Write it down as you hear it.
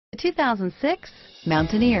2006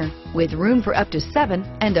 Mountaineer. With room for up to 7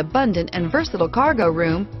 and abundant and versatile cargo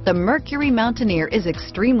room, the Mercury Mountaineer is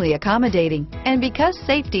extremely accommodating. And because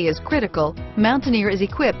safety is critical, Mountaineer is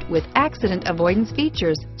equipped with accident avoidance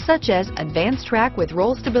features such as advanced track with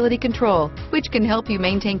roll stability control, which can help you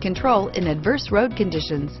maintain control in adverse road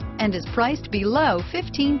conditions, and is priced below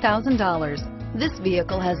 $15,000. This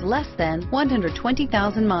vehicle has less than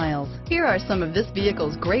 120,000 miles. Here are some of this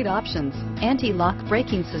vehicle's great options: anti-lock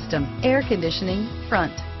braking system, air conditioning,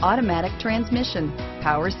 front, automatic transmission,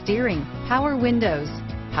 power steering, power windows,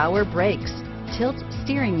 power brakes, tilt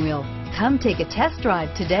steering wheel. Come take a test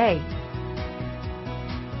drive today.